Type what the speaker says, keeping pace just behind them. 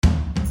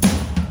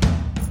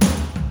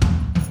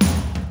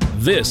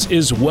This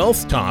is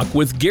Wealth Talk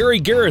with Gary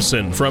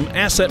Garrison from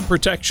Asset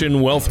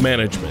Protection Wealth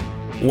Management.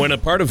 When a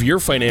part of your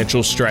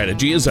financial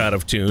strategy is out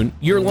of tune,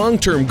 your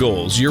long-term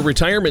goals, your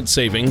retirement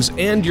savings,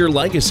 and your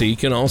legacy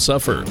can all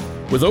suffer.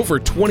 With over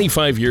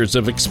 25 years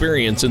of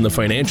experience in the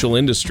financial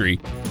industry,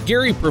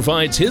 Gary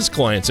provides his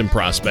clients and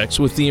prospects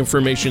with the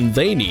information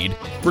they need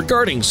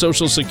regarding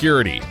Social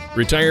Security,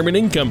 retirement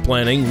income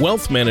planning,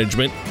 wealth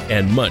management,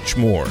 and much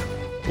more.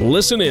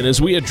 Listen in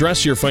as we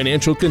address your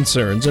financial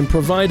concerns and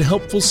provide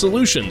helpful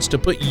solutions to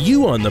put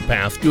you on the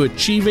path to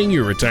achieving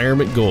your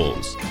retirement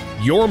goals.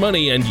 Your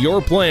money and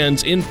your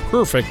plans in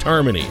perfect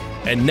harmony.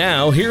 And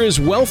now, here is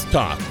Wealth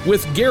Talk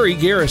with Gary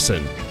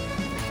Garrison.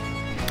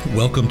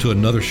 Welcome to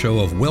another show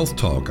of Wealth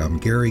Talk. I'm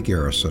Gary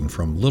Garrison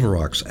from Little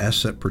Rock's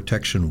Asset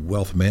Protection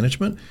Wealth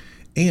Management,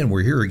 and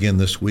we're here again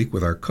this week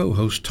with our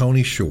co-host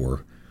Tony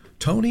Shore.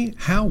 Tony,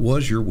 how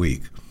was your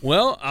week?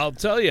 Well, I'll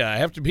tell you, I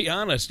have to be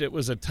honest, it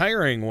was a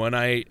tiring one.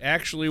 I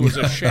actually was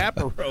a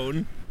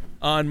chaperone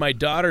on my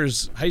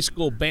daughter's high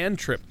school band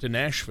trip to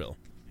Nashville.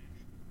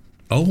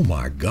 Oh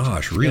my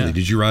gosh, really? Yeah.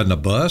 Did you ride in a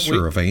bus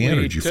or a van,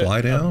 or did you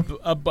fly down?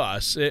 A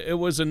bus. It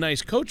was a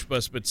nice coach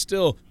bus, but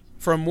still,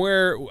 from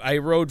where I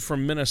rode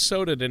from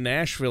Minnesota to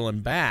Nashville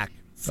and back,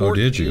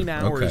 14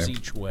 hours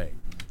each way.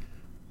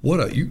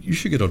 You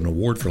should get an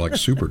award for like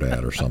Super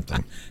Dad or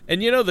something.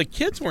 And the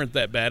kids weren't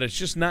that bad. It's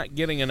just not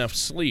getting enough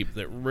sleep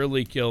that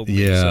really killed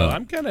me. Yeah. So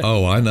I'm kind of.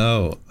 Oh, I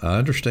know. I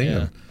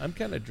understand. Yeah, I'm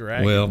kind of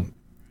dragging.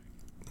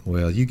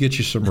 Well, you get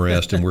you some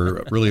rest, and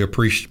we're really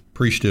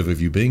appreciative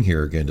of you being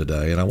here again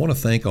today. And I want to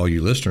thank all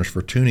you listeners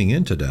for tuning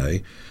in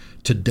today.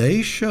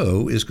 Today's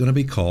show is going to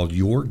be called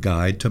Your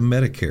Guide to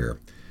Medicare.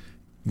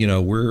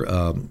 We're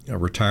a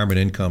retirement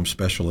income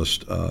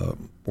specialist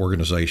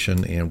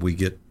organization, and we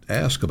get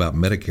asked about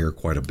Medicare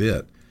quite a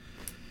bit.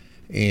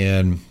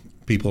 And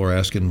people are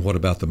asking, what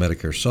about the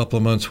Medicare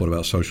supplements? What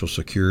about Social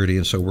Security?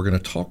 And so we're going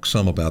to talk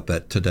some about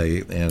that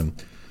today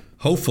and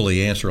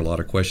hopefully answer a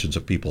lot of questions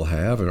that people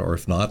have, or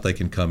if not, they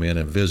can come in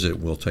and visit.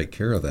 We'll take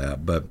care of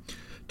that. But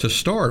to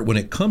start, when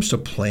it comes to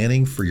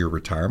planning for your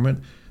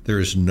retirement, there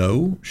is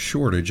no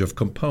shortage of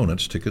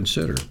components to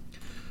consider.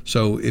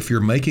 So if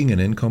you're making an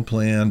income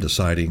plan,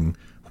 deciding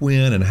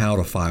when and how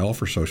to file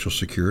for Social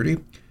Security,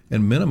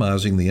 and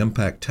minimizing the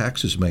impact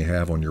taxes may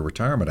have on your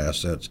retirement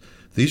assets,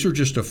 these are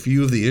just a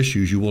few of the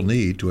issues you will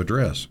need to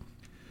address.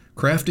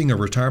 Crafting a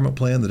retirement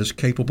plan that is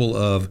capable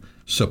of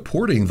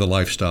supporting the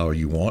lifestyle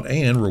you want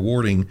and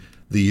rewarding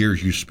the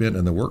years you spent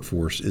in the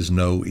workforce is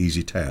no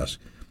easy task.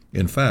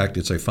 In fact,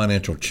 it's a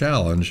financial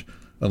challenge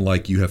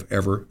unlike you have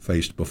ever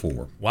faced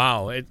before.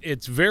 Wow,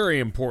 it's very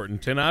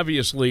important. And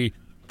obviously,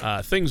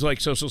 things like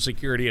Social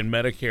Security and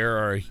Medicare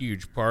are a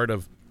huge part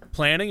of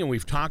planning, and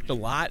we've talked a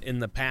lot in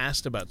the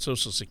past about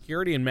Social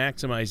Security and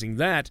maximizing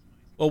that.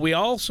 Well, we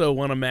also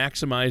want to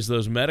maximize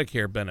those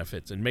Medicare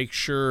benefits and make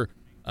sure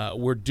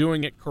we're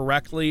doing it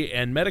correctly,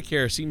 and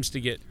Medicare seems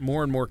to get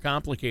more and more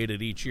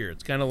complicated each year.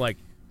 It's kind of like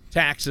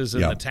taxes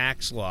and the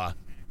tax law.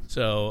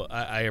 So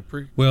I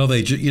appreciate. Well,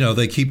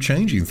 they keep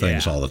changing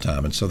things all the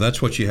time, and so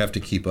that's what you have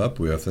to keep up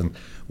with. And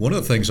one of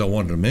the things I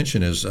wanted to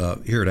mention is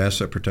here at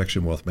Asset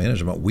Protection Wealth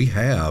Management, we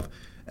have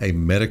a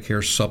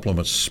Medicare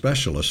supplement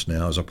specialist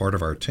now as a part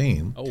of our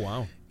team. Oh,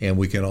 wow. And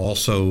we can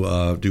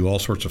also do all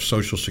sorts of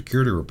Social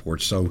Security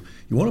reports. So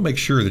you want to make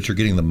sure that you're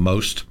getting the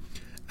most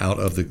out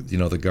of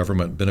the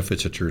government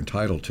benefits that you're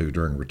entitled to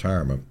during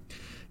retirement.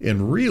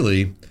 And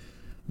really,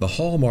 the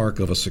hallmark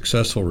of a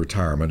successful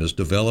retirement is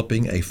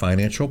developing a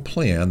financial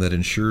plan that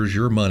ensures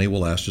your money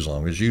will last as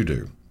long as you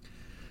do.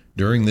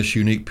 During this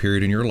unique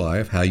period in your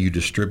life, how you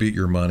distribute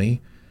your money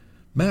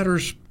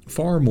matters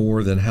far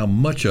more than how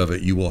much of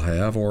it you will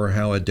have or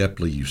how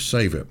adeptly you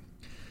save it.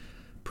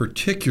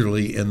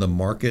 Particularly in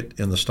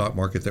the stock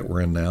market that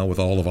we're in now with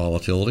all the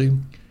volatility,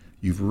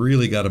 you've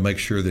really got to make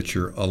sure that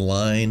you're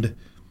aligned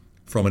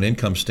from an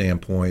income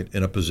standpoint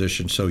in a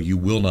position so you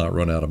will not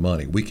run out of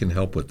money. We can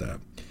help with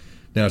that.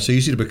 Now, it's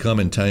easy to become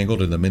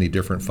entangled in the many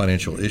different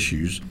financial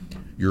issues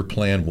your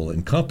plan will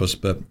encompass,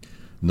 but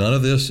none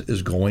of this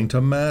is going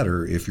to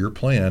matter if your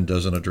plan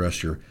doesn't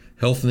address your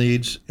health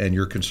needs and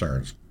your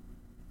concerns.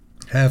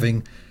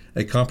 Having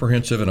a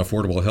comprehensive and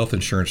affordable health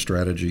insurance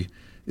strategy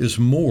is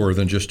more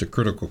than just a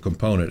critical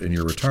component in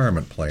your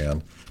retirement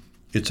plan.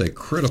 It's a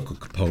critical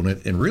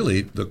component in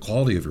really the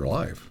quality of your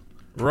life.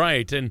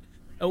 Right. And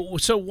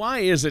so why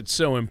is it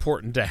so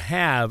important to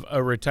have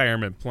a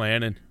retirement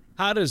plan, and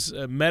how does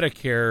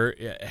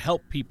Medicare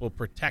help people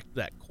protect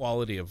that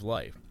quality of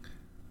life?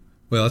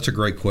 Well, that's a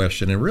great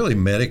question. And really,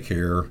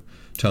 Medicare,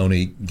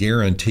 Tony,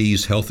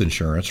 guarantees health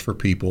insurance for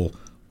people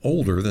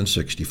older than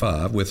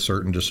 65 with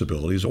certain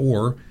disabilities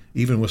or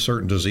even with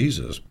certain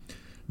diseases.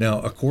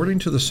 Now, according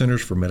to the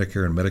Centers for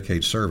Medicare and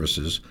Medicaid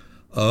Services,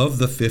 of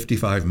the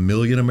 55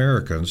 million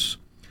Americans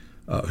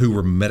who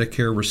were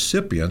Medicare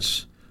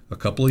recipients a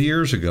couple of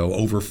years ago,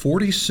 over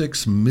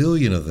 46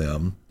 million of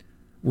them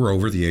were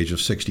over the age of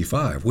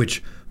 65,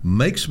 which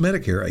makes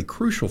Medicare a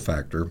crucial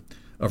factor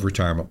of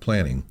retirement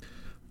planning.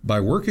 By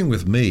working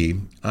with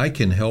me, I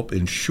can help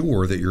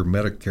ensure that your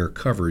Medicare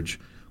coverage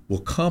will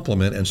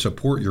complement and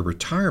support your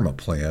retirement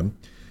plan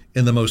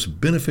in the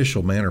most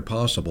beneficial manner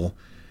possible.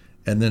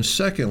 And then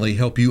secondly,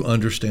 help you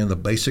understand the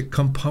basic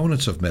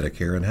components of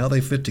Medicare and how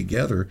they fit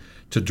together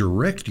to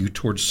direct you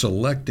towards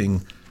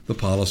selecting the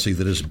policy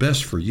that is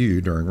best for you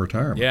during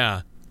retirement.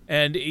 Yeah.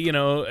 And,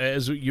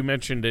 as you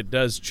mentioned, it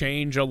does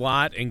change a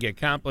lot and get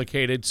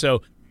complicated.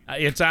 So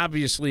it's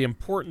obviously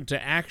important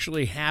to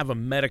actually have a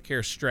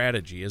Medicare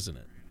strategy, isn't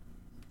it?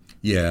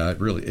 Yeah, it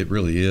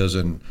really is.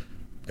 And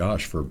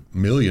gosh, for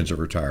millions of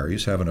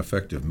retirees, having an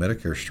effective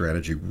Medicare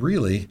strategy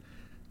really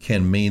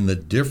can mean the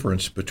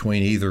difference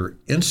between either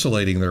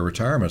insulating their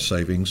retirement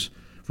savings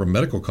from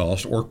medical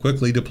costs or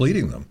quickly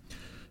depleting them.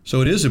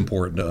 So it is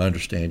important to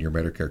understand your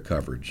Medicare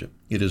coverage.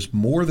 It is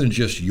more than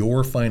just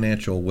your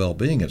financial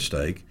well-being at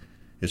stake.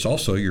 It's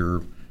also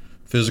your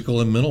physical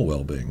and mental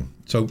well-being.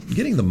 So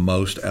getting the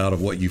most out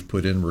of what you've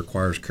put in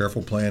requires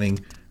careful planning,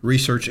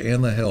 research,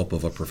 and the help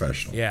of a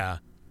professional. Yeah.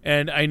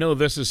 And I know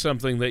this is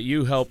something that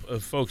you help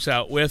folks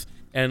out with.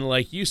 And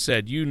like you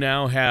said, you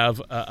now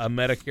have a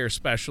Medicare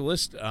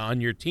specialist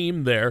on your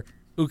team there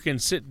who can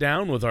sit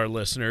down with our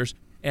listeners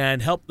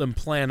and help them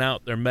plan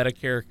out their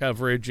Medicare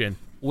coverage and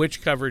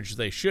which coverage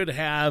they should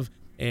have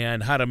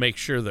and how to make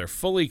sure they're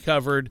fully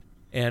covered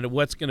and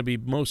what's going to be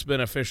most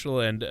beneficial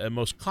and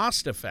most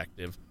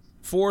cost-effective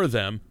for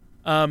them.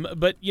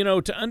 But,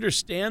 to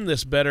understand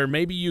this better,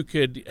 maybe you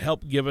could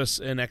help give us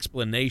an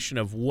explanation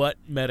of what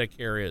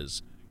Medicare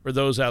is for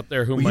those out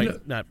there who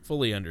might not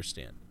fully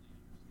understand.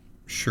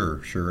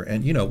 Sure.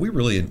 And, we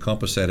really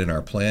encompass that in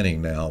our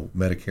planning now,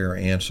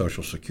 Medicare and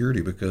Social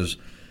Security, because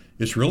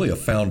it's really a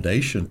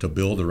foundation to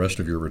build the rest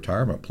of your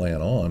retirement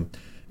plan on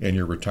and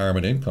your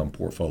retirement income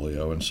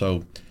portfolio. And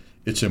so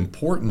it's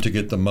important to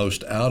get the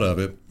most out of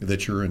it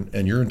that you're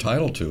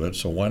entitled to it.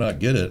 So why not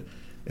get it?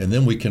 And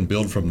then we can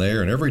build from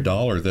there. And every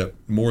dollar that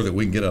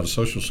we can get out of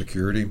Social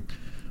Security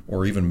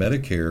or even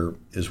Medicare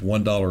is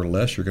 $1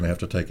 less you're going to have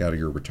to take out of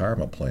your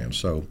retirement plan.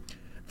 So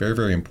very,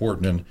 very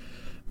important. And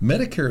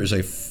Medicare is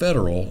a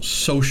federal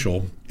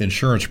social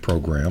insurance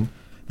program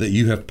that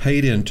you have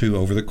paid into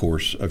over the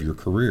course of your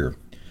career.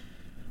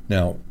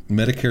 Now,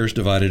 Medicare is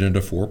divided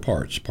into 4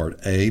 parts, Part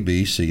A,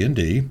 B, C, and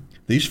D.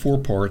 These 4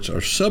 parts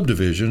are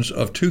subdivisions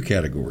of 2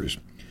 categories.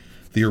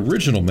 The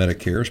original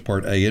Medicare is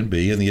Part A and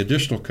B, and the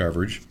additional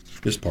coverage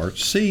is Part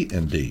C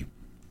and D.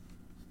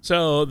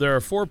 So there are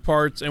 4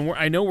 parts, and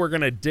I know we're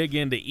going to dig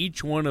into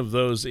each one of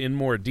those in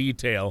more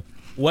detail,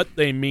 what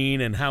they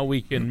mean and how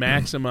we can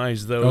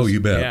maximize those. Oh, you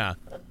bet. Yeah.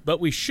 But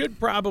we should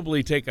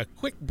probably take a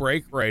quick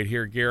break right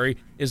here, Gary.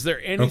 Is there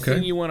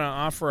anything you want to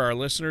offer our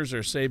listeners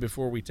or say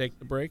before we take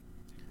the break?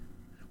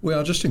 Well,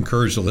 I'll just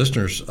encourage the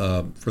listeners,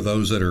 for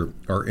those that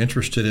are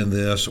interested in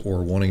this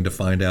or wanting to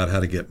find out how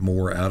to get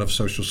more out of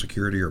Social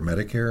Security or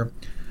Medicare,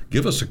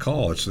 give us a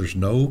call. There's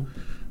no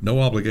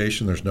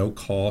obligation, there's no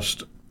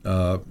cost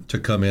to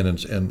come in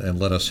and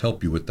let us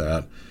help you with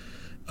that.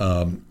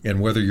 And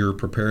whether you're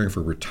preparing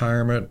for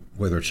retirement,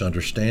 whether it's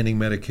understanding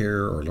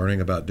Medicare or learning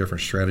about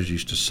different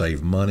strategies to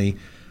save money,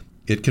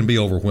 it can be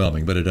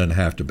overwhelming, but it doesn't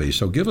have to be.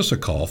 So give us a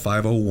call,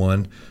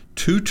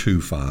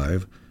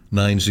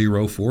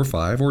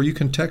 501-225-9045, or you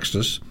can text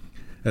us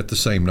at the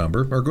same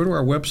number, or go to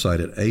our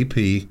website at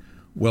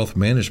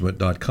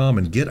apwealthmanagement.com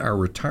and get our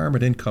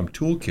retirement income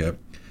toolkit,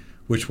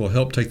 which will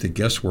help take the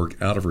guesswork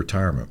out of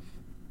retirement.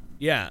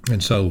 Yeah.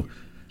 And so,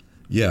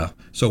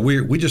 so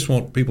we just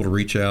want people to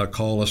reach out,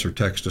 call us or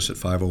text us at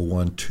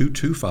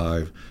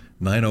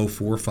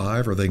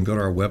 501-225-9045, or they can go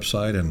to our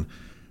website and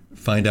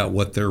find out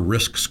what their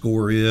risk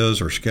score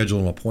is or schedule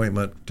an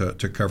appointment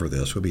to cover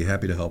this. We'll be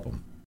happy to help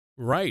them.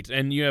 Right,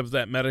 and you have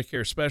that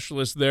Medicare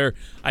specialist there.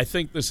 I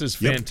think this is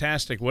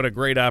fantastic. Yep. What a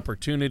great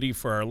opportunity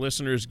for our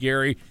listeners,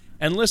 Gary.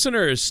 And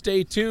listeners,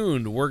 stay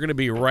tuned. We're going to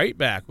be right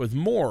back with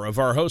more of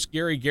our host,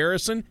 Gary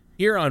Garrison,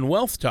 here on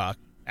Wealth Talk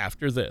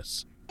after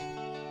this.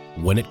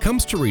 When it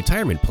comes to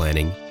retirement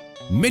planning,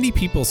 many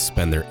people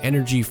spend their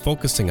energy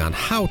focusing on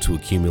how to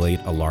accumulate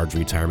a large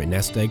retirement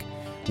nest egg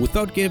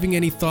without giving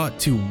any thought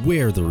to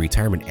where the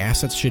retirement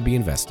assets should be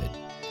invested.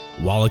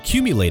 While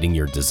accumulating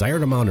your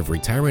desired amount of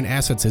retirement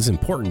assets is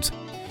important,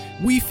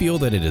 we feel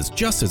that it is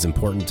just as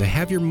important to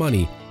have your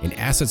money in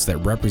assets that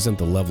represent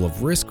the level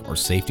of risk or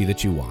safety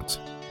that you want.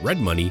 Red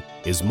money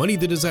is money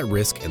that is at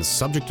risk and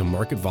subject to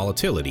market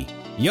volatility.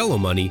 Yellow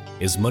money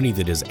is money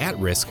that is at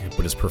risk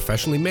but is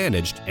professionally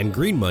managed, and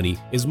green money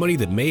is money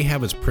that may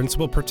have its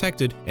principal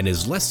protected and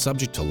is less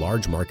subject to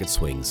large market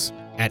swings.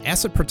 At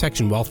Asset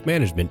Protection Wealth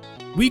Management,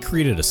 we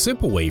created a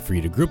simple way for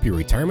you to group your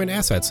retirement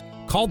assets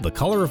called the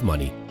Color of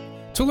Money.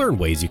 To learn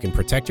ways you can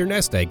protect your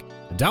nest egg,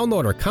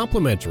 download our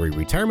complimentary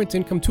Retirement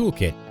Income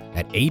Toolkit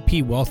at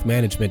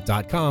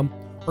apwealthmanagement.com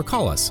or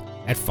call us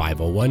at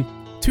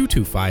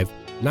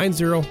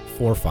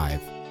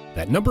 501-225-9045.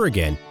 That number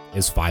again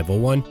is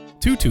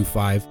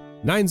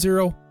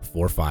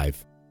 501-225-9045.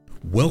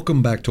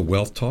 Welcome back to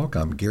Wealth Talk.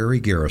 I'm Gary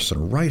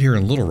Garrison, right here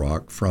in Little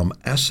Rock from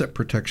Asset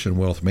Protection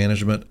Wealth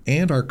Management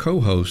and our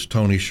co-host,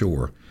 Tony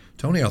Shore.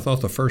 Tony, I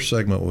thought the first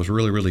segment was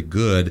really, really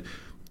good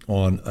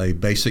on a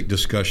basic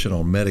discussion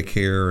on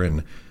Medicare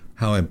and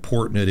how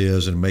important it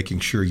is in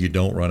making sure you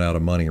don't run out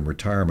of money in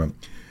retirement.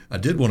 I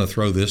did want to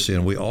throw this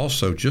in. We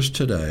also just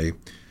today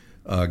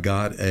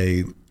got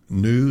a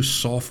new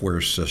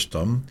software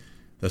system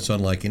that's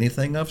unlike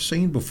anything I've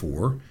seen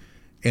before,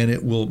 and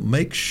it will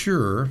make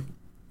sure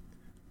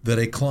that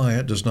a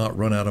client does not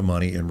run out of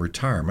money in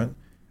retirement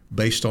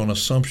based on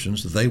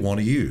assumptions that they want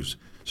to use.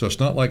 So it's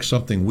not like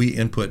something we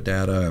input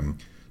data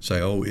and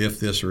say, oh, if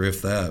this or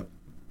if that.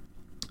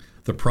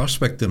 The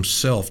prospect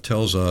themselves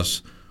tells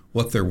us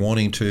what they're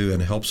wanting to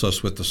and helps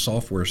us with the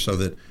software so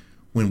that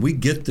when we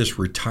get this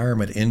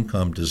retirement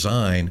income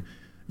design,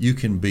 you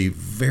can be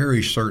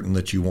very certain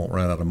that you won't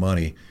run out of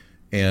money.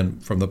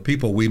 And from the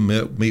people we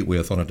meet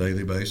with on a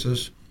daily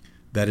basis,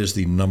 that is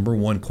the number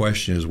one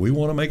question is we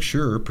want to make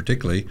sure,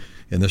 particularly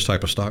in this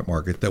type of stock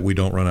market, that we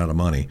don't run out of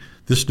money.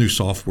 This new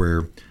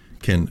software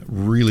can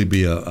really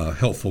be a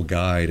helpful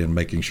guide in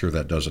making sure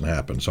that doesn't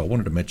happen. So I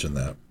wanted to mention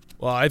that.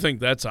 Well, I think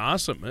that's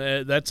awesome.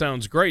 That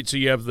sounds great. So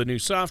you have the new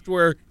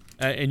software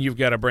and you've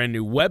got a brand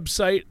new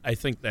website. I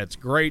think that's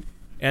great.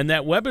 And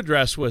that web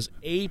address was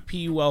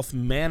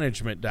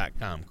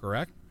apwealthmanagement.com,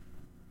 correct?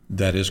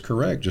 That is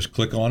correct. Just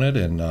click on it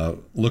and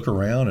look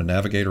around and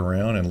navigate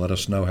around and let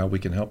us know how we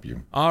can help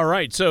you. All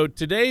right. So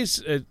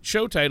today's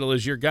show title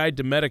is Your Guide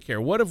to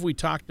Medicare. What have we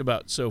talked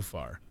about so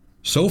far?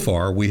 So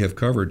far, we have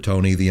covered,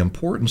 Tony, the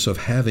importance of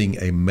having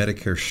a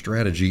Medicare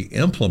strategy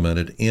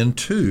implemented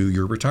into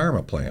your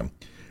retirement plan.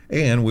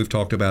 And we've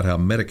talked about how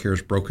Medicare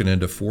is broken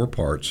into 4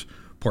 parts,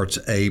 parts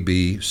A,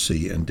 B,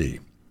 C, and D.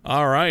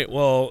 All right.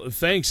 Well,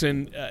 thanks.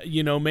 And,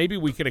 maybe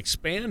we could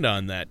expand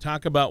on that.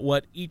 Talk about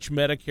what each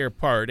Medicare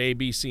part, A,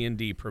 B, C, and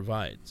D,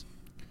 provides.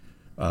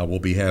 We'll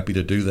be happy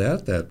to do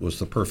that. That was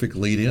the perfect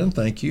lead-in.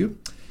 Thank you.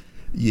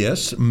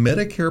 Yes,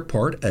 Medicare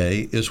Part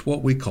A is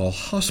what we call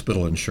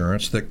hospital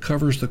insurance that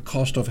covers the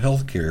cost of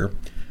health care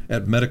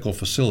at medical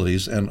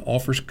facilities and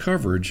offers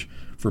coverage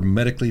for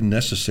medically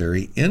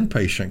necessary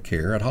inpatient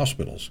care at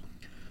hospitals,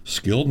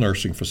 skilled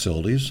nursing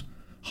facilities,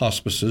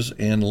 hospices,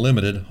 and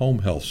limited home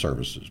health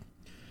services.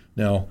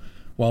 Now,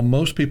 while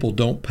most people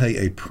don't pay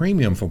a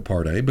premium for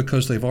Part A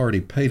because they've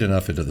already paid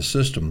enough into the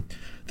system,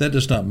 that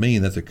does not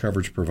mean that the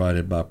coverage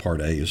provided by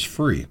Part A is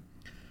free.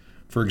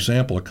 For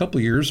example, a couple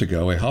of years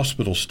ago, a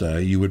hospital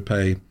stay, you would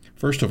pay,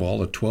 first of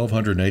all, a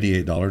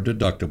 $1,288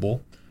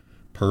 deductible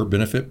per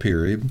benefit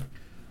period,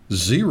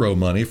 zero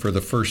money for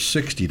the first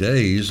 60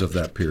 days of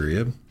that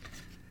period,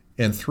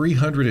 and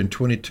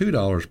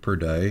 $322 per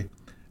day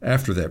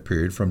after that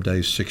period from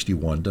days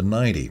 61 to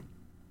 90.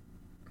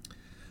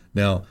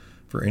 Now,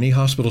 for any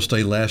hospital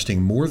stay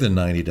lasting more than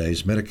 90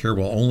 days, Medicare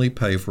will only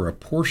pay for a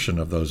portion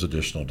of those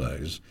additional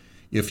days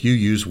if you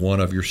use one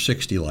of your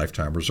 60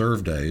 lifetime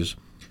reserve days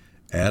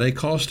at a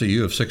cost to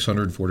you of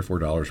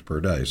 $644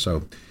 per day.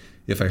 So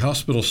if a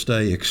hospital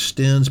stay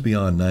extends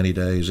beyond 90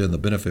 days in the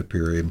benefit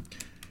period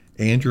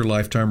and your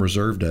lifetime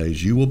reserve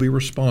days, you will be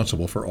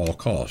responsible for all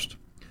cost.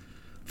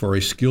 For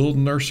a skilled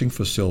nursing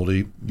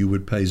facility, you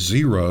would pay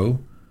zero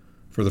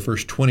for the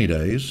first 20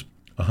 days,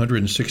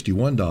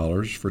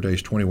 $161 for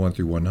days 21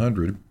 through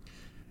 100,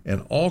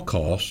 and all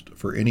cost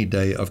for any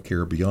day of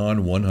care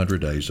beyond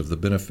 100 days of the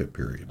benefit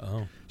period.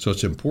 Oh. So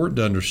it's important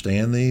to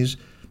understand these,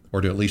 or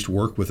to at least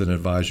work with an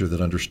advisor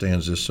that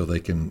understands this so they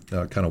can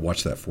kind of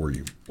watch that for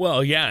you.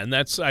 Well, yeah, and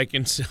that's I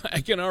can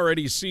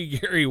already see,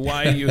 Gary,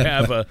 why you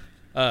have a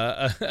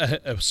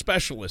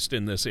specialist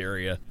in this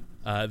area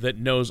that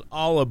knows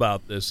all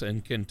about this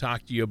and can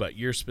talk to you about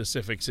your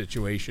specific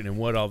situation and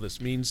what all this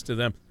means to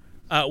them.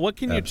 What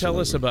can you tell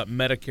us about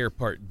Medicare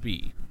Part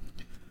B?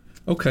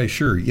 Okay,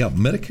 sure. Yeah,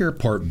 Medicare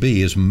Part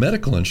B is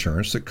medical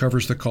insurance that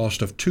covers the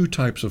cost of 2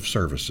 types of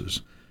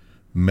services,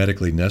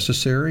 medically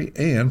necessary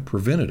and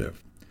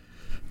preventative.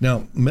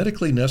 Now,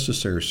 medically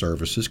necessary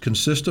services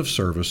consist of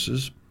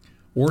services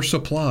or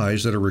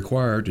supplies that are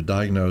required to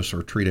diagnose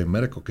or treat a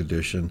medical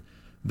condition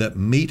that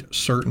meet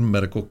certain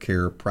medical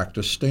care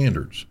practice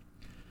standards.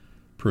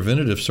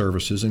 Preventative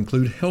services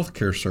include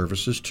healthcare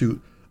services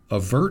to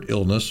avert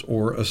illness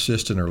or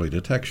assist in early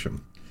detection.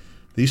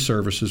 These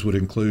services would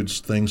include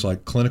things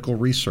like clinical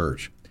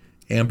research,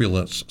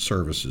 ambulance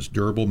services,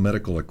 durable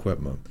medical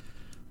equipment,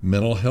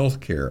 mental health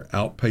care,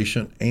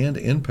 outpatient and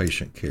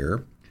inpatient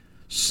care,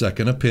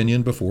 second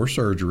opinion before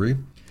surgery,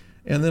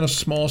 and then a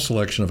small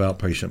selection of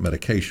outpatient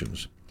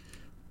medications.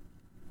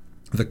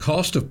 The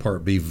cost of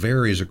Part B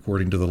varies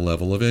according to the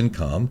level of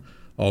income,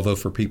 although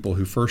for people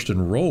who first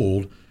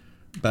enrolled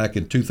back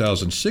in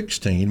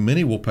 2016,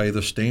 many will pay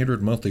the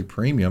standard monthly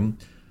premium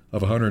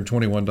of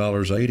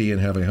 $121.80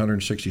 and have a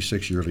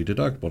 $166 yearly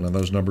deductible, and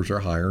those numbers are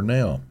higher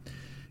now.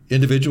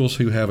 Individuals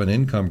who have an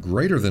income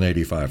greater than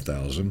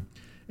 $85,000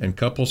 and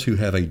couples who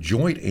have a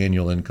joint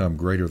annual income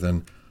greater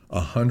than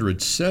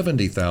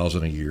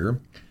 $170,000 a year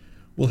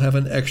will have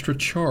an extra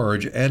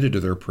charge added to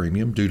their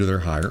premium due to their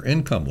higher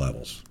income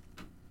levels.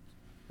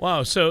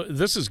 Wow, so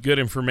this is good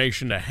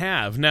information to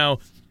have. Now,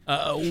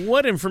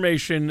 what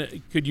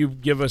information could you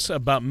give us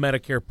about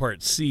Medicare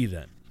Part C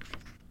then?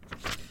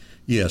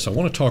 Yes, I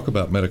want to talk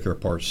about Medicare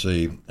Part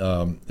C.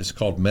 It's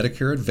called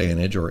Medicare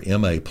Advantage or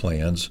MA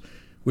plans,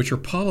 which are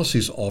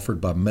policies offered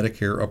by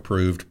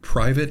Medicare-approved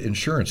private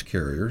insurance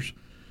carriers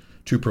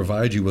to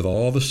provide you with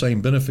all the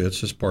same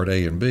benefits as Part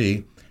A and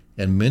B,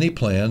 and many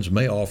plans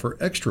may offer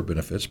extra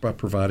benefits by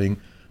providing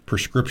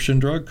prescription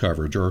drug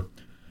coverage or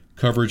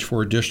coverage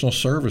for additional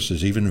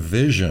services, even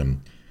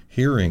vision,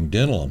 hearing,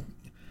 dental,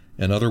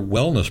 and other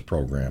wellness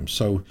programs.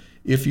 So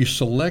if you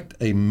select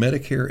a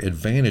Medicare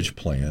Advantage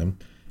plan,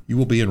 you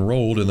will be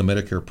enrolled in the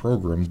Medicare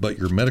program, but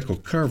your medical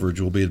coverage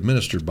will be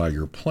administered by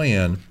your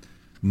plan,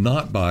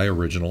 not by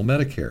Original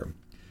Medicare.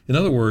 In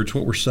other words,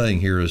 what we're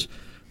saying here is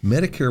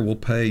Medicare will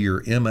pay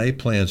your MA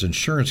plan's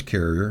insurance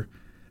carrier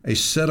a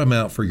set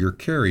amount for your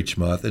care each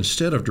month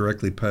instead of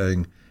directly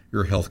paying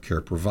your health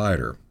care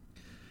provider.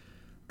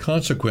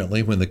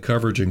 Consequently, when the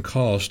coverage and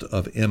cost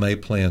of MA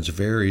plans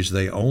varies,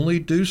 they only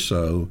do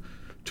so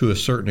to a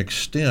certain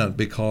extent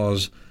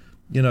because,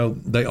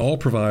 they all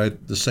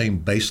provide the same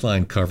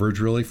baseline coverage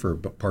really for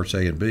Parts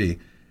A and B,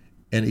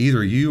 and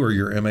either you or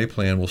your MA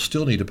plan will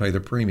still need to pay the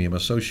premium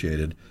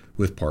associated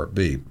with Part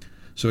B.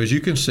 So as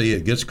you can see,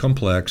 it gets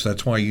complex.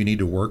 That's why you need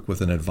to work with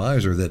an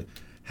advisor that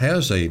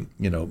has a,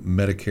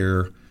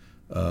 Medicare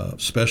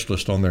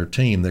specialist on their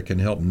team that can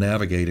help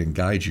navigate and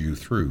guide you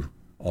through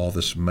all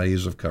this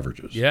maze of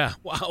coverages. Yeah.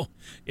 Wow.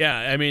 Yeah.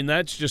 I mean,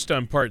 that's just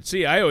on Part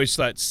C. I always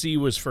thought C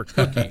was for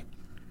cookie.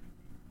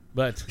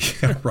 But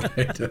yeah,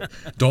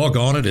 right.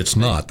 Doggone it, it's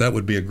not. That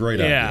would be a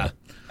great idea.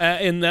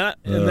 And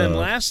then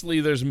lastly,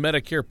 there's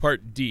Medicare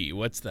Part D.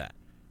 What's that?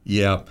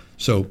 Yeah.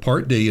 So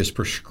Part D is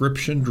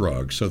prescription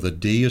drug. So the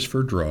D is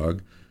for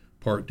drug.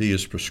 Part D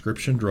is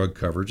prescription drug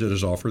coverage that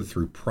is offered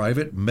through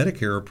private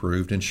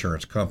Medicare-approved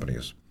insurance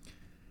companies.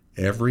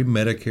 Every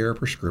Medicare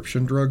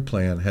prescription drug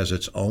plan has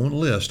its own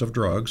list of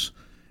drugs,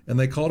 and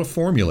they call it a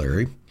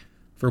formulary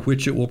for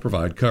which it will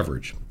provide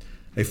coverage.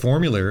 A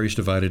formulary is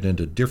divided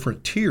into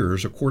different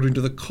tiers according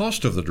to the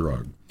cost of the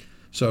drug.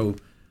 So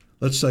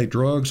let's say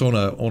drugs on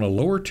a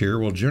lower tier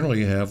will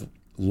generally have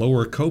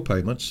lower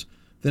copayments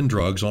than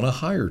drugs on a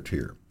higher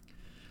tier.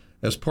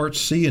 As Parts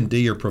C and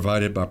D are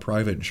provided by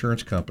private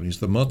insurance companies,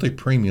 the monthly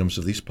premiums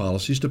of these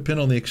policies depend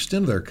on the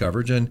extent of their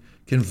coverage and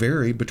can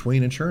vary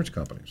between insurance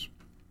companies.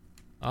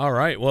 All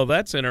right. Well,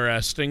 that's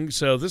interesting.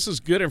 So this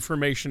is good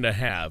information to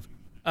have.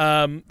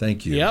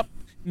 Thank you. Yep.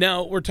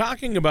 Now, we're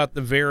talking about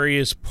the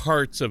various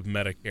parts of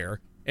Medicare,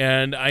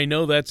 and I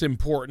know that's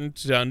important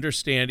to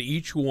understand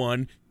each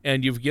one,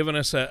 and you've given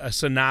us a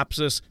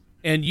synopsis.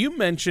 And you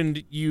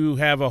mentioned you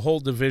have a whole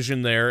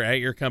division there at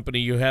your company.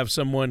 You have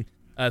someone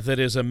that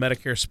is a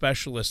Medicare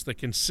specialist that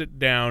can sit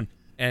down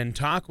and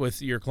talk with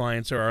your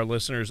clients or our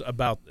listeners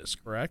about this,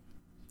 correct?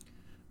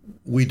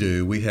 We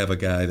do. We have a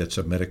guy that's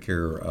a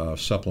Medicare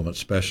supplement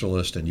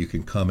specialist, and you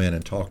can come in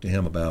and talk to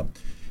him about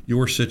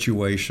your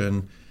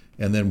situation.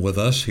 And then with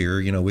us here,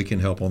 we can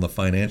help on the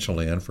financial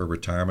end for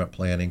retirement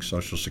planning,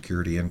 Social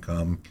Security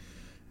income,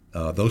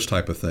 those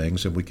type of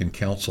things, and we can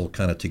counsel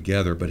kind of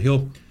together. But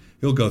he'll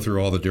go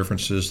through all the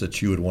differences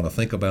that you would want to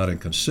think about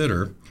and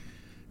consider,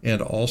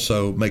 and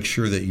also make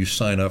sure that you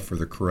sign up for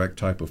the correct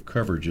type of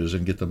coverages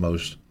and get the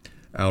most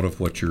out of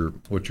what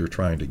you're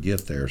trying to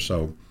get there.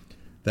 So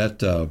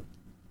that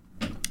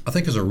I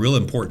think is a real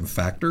important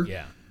factor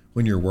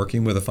when you're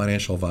working with a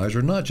financial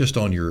advisor, not just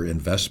on your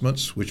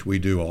investments, which we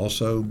do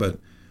also, but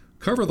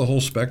cover the whole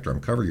spectrum.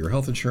 Cover your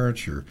health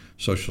insurance, your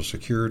Social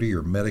Security,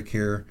 your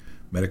Medicare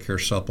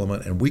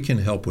supplement, and we can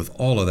help with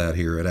all of that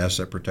here at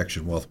Asset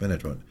Protection Wealth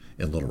Management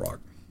in Little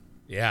Rock.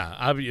 Yeah,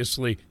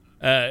 obviously,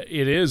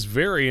 it is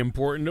very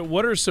important.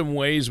 What are some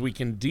ways we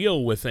can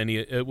deal with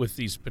with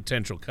these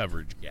potential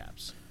coverage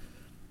gaps?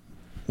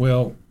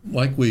 Well,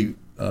 like we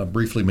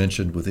briefly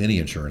mentioned with any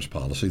insurance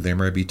policy, there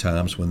may be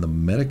times when the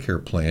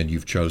Medicare plan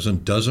you've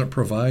chosen doesn't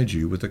provide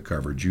you with the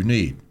coverage you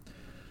need.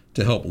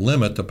 To help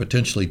limit the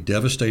potentially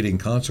devastating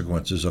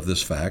consequences of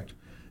this fact,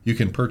 you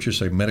can purchase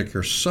a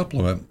Medicare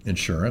supplement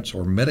insurance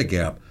or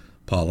Medigap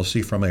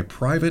policy from a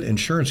private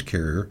insurance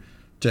carrier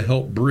to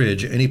help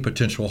bridge any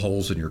potential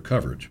holes in your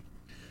coverage.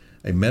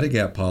 A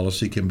Medigap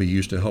policy can be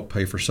used to help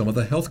pay for some of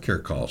the health care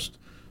costs,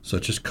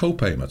 such as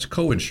copayments,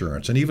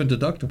 coinsurance, and even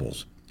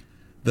deductibles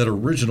that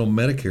Original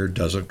Medicare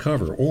doesn't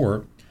cover,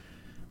 or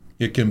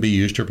it can be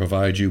used to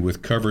provide you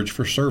with coverage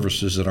for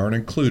services that aren't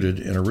included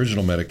in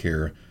Original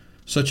Medicare,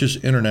 such as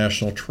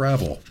international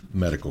travel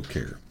medical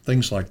care,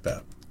 things like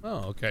that. Oh,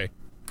 okay.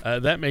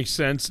 That makes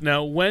sense.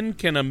 Now, when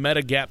can a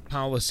Medigap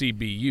policy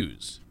be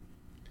used?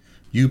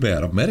 You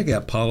bet. A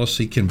Medigap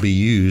policy can be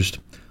used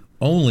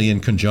only in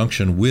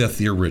conjunction with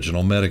the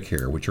Original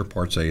Medicare, which are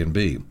Parts A and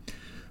B,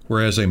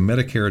 whereas a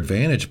Medicare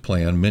Advantage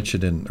plan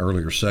mentioned in an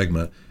earlier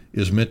segment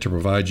is meant to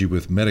provide you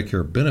with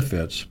Medicare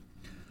benefits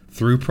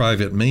through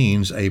private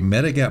means. A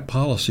Medigap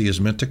policy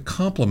is meant to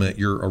complement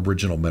your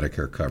Original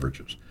Medicare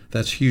coverages.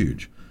 That's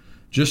huge.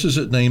 Just as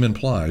its name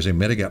implies, a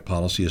Medigap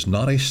policy is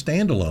not a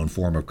standalone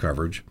form of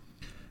coverage.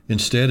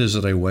 Instead, is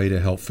it a way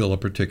to help fill a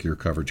particular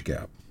coverage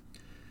gap.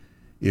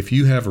 If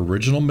you have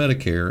Original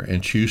Medicare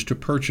and choose to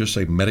purchase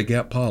a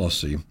Medigap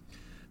policy,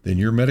 then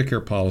your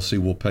Medicare policy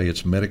will pay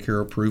its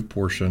Medicare-approved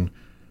portion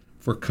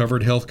for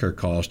covered healthcare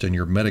costs, and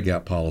your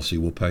Medigap policy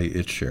will pay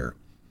its share.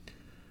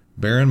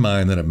 Bear in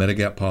mind that a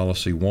Medigap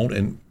policy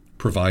won't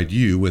provide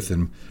you with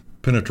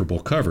impenetrable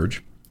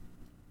coverage.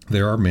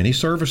 There are many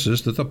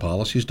services that the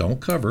policies don't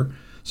cover,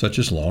 such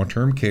as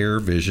long-term care,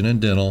 vision and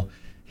dental,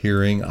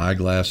 hearing,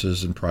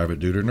 eyeglasses, and private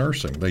duty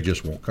nursing. They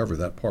just won't cover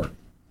that part.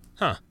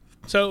 Huh.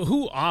 So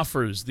who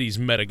offers these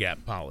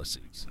Medigap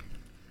policies?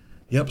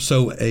 Yep.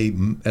 So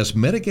as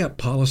Medigap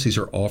policies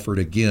are offered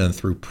again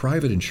through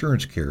private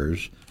insurance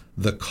carriers,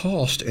 the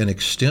cost and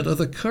extent of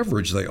the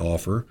coverage they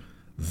offer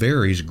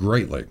varies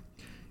greatly.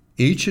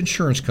 Each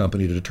insurance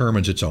company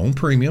determines its own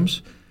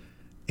premiums,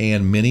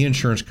 and many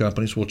insurance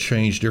companies will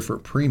change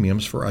different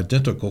premiums for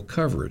identical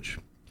coverage.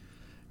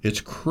 It's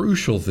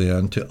crucial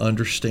then to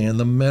understand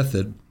the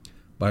method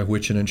by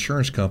which an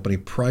insurance company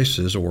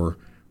prices or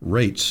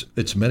rates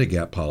its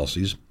Medigap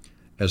policies,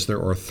 as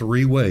there are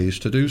 3 ways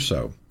to do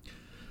so.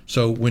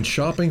 So when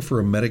shopping for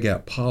a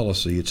Medigap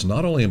policy, it's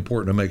not only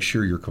important to make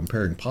sure you're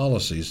comparing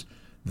policies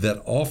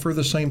that offer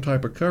the same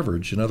type of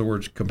coverage, in other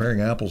words,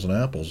 comparing apples and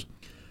apples,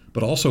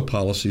 but also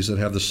policies that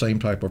have the same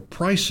type of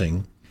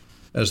pricing,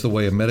 as the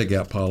way a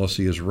Medigap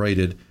policy is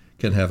rated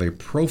can have a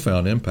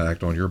profound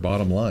impact on your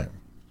bottom line.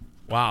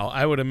 Wow,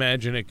 I would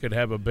imagine it could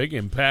have a big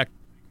impact.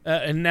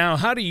 And now,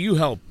 how do you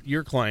help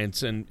your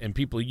clients and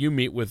people you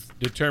meet with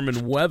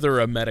determine whether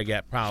a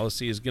Medigap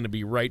policy is going to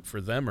be right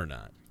for them or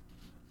not?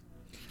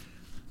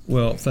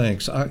 Well,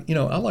 thanks. I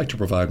like to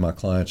provide my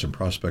clients and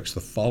prospects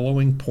the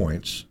following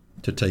points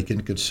to take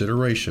into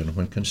consideration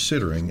when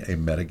considering a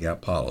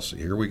Medigap policy.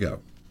 Here we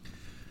go.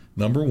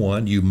 Number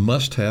 1, you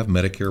must have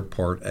Medicare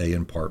Part A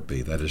and Part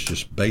B. That is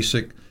just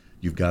basic.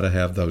 You've got to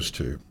have those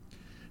 2.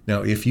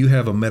 Now, if you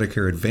have a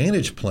Medicare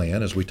Advantage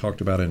plan, as we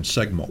talked about in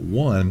segment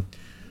 1,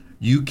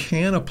 you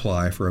can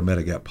apply for a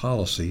Medigap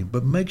policy,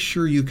 but make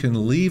sure you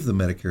can leave the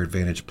Medicare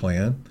Advantage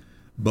plan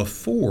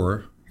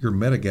before your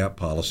Medigap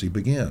policy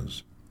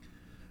begins.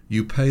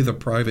 You pay the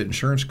private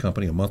insurance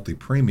company a monthly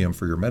premium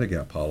for your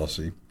Medigap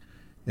policy,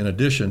 in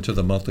addition to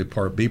the monthly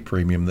Part B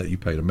premium that you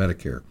pay to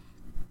Medicare.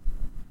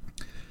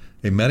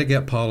 A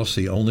Medigap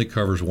policy only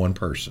covers one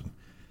person.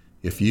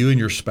 If you and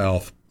your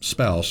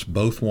spouse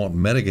both want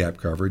Medigap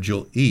coverage,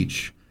 you'll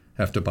each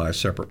have to buy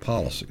separate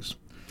policies.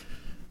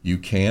 You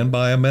can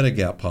buy a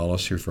Medigap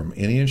policy from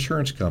any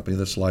insurance company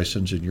that's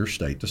licensed in your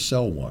state to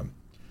sell one,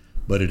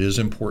 but it is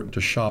important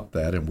to shop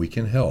that, and we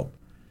can help.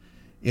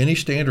 Any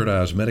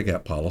standardized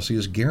Medigap policy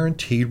is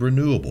guaranteed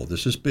renewable.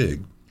 This is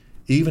big,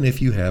 even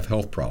if you have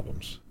health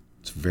problems.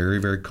 It's very,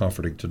 very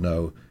comforting to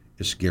know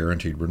it's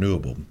guaranteed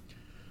renewable.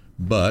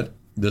 But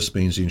this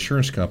means the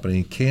insurance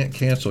company can't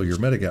cancel your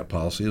Medigap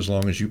policy as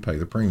long as you pay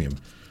the premium.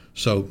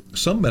 So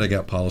some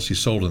Medigap policies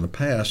sold in the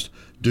past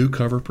do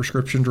cover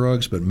prescription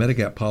drugs, but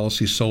Medigap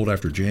policies sold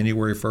after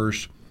January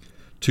 1st,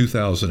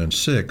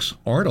 2006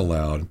 aren't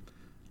allowed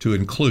to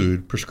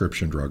include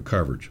prescription drug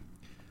coverage.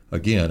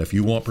 Again, if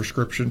you want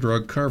prescription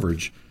drug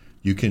coverage,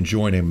 you can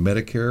join a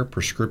Medicare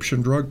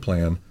prescription drug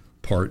plan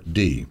Part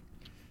D.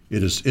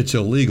 It's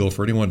illegal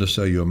for anyone to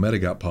sell you a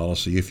Medigap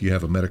policy if you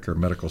have a Medicare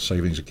Medical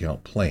Savings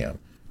Account plan.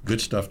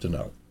 Good stuff to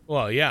know.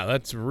 Well, yeah,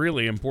 that's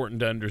really important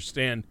to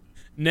understand.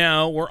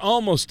 Now, we're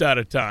almost out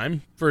of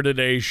time for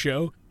today's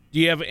show. Do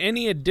you have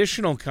any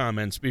additional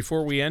comments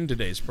before we end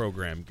today's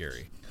program,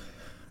 Gary?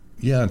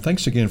 Yeah, and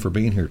thanks again for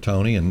being here,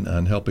 Tony,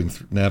 and helping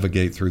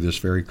navigate through this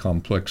very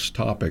complex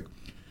topic.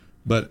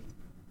 But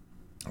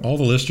all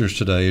the listeners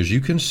today, as you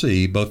can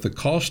see, both the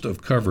cost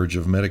of coverage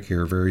of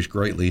Medicare varies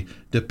greatly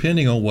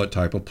depending on what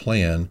type of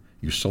plan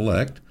you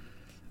select.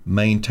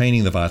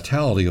 Maintaining the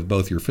vitality of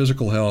both your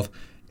physical health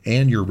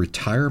and your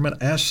retirement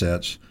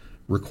assets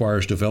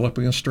requires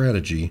developing a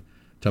strategy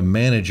to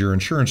manage your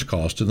insurance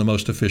costs in the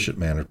most efficient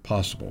manner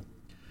possible.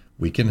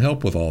 We can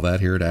help with all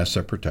that here at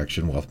Asset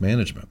Protection Wealth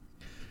Management.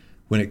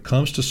 When it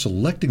comes to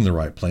selecting the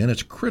right plan,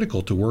 it's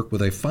critical to work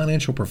with a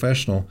financial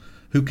professional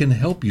who can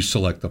help you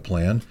select the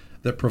plan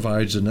that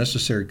provides the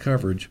necessary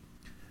coverage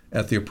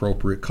at the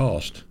appropriate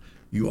cost.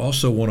 You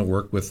also want to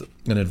work with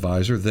an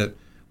advisor that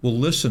will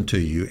listen to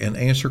you and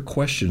answer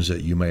questions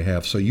that you may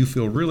have so you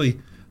feel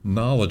really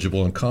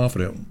knowledgeable and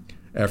confident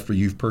after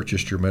you've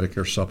purchased your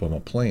Medicare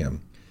supplement plan.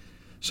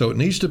 So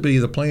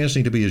the plans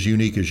need to be as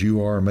unique as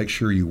you are. Make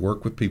sure you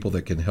work with people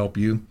that can help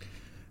you.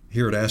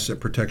 Here at Asset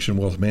Protection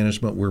Wealth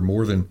Management, we're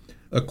more than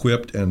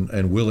equipped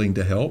and willing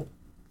to help.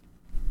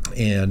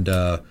 And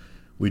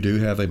we do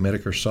have a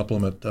Medicare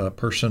supplement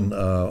person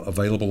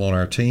available on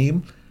our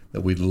team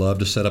that we'd love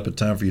to set up a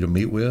time for you to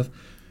meet with.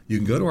 You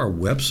can go to our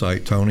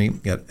website,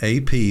 Tony, at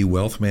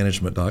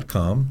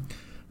apwealthmanagement.com,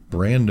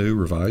 brand new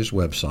revised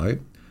website,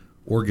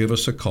 or give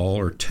us a call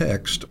or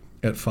text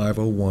at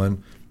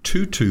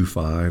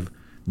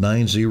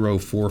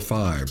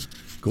 501-225-9045.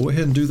 Go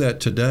ahead and do that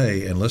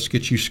today, and let's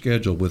get you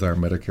scheduled with our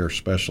Medicare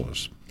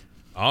specialist.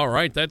 All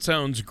right, that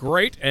sounds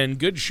great, and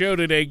good show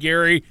today,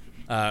 Gary.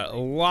 A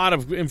lot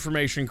of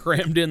information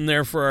crammed in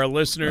there for our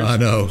listeners. I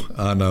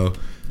know.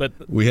 But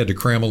we had to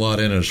cram a lot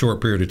in a short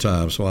period of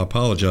time, so I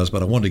apologize,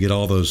 but I wanted to get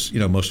all those,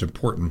 most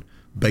important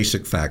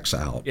basic facts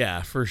out.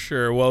 Yeah, for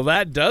sure. Well,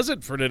 that does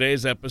it for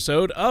today's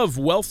episode of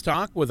Wealth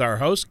Talk with our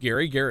host,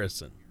 Gary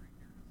Garrison.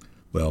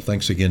 Well,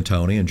 thanks again,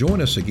 Tony, and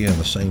join us again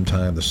the same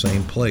time, the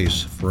same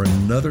place for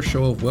another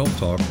show of Wealth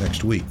Talk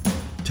next week.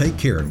 Take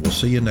care, and we'll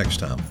see you next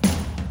time.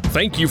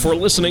 Thank you for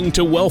listening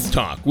to Wealth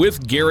Talk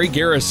with Gary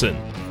Garrison.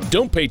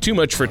 Don't pay too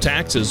much for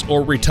taxes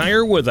or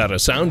retire without a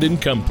sound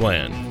income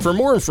plan. For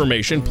more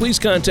information, please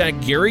contact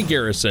Gary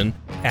Garrison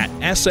at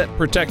Asset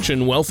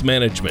Protection Wealth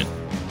Management.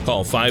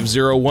 Call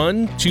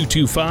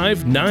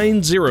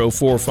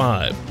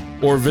 501-225-9045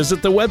 or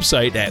visit the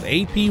website at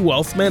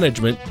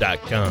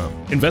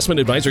apwealthmanagement.com. Investment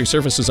advisory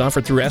services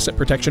offered through Asset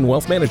Protection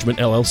Wealth Management,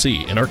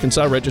 LLC, an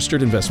Arkansas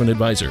registered investment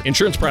advisor.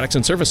 Insurance products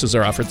and services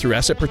are offered through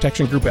Asset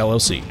Protection Group,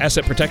 LLC.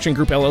 Asset Protection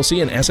Group,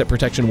 LLC, and Asset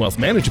Protection Wealth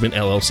Management,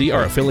 LLC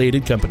are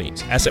affiliated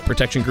companies. Asset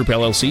Protection Group,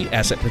 LLC,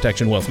 Asset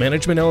Protection Wealth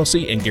Management,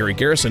 LLC, and Gary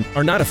Garrison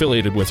are not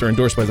affiliated with or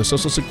endorsed by the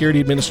Social Security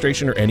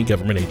Administration or any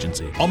government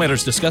agency. All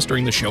matters discussed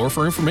during the show are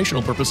for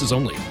informational purposes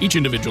only. Each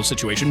individual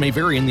situation may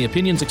vary, and the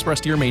opinions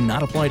expressed here may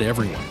not apply to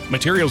everyone.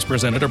 Materials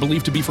presented are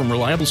believed to be from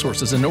reliable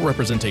sources, and no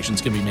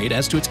representations can be made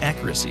as to its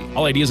accuracy.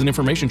 All ideas and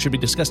information should be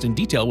discussed in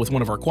detail with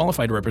one of our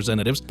qualified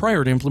representatives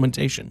prior to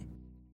implementation.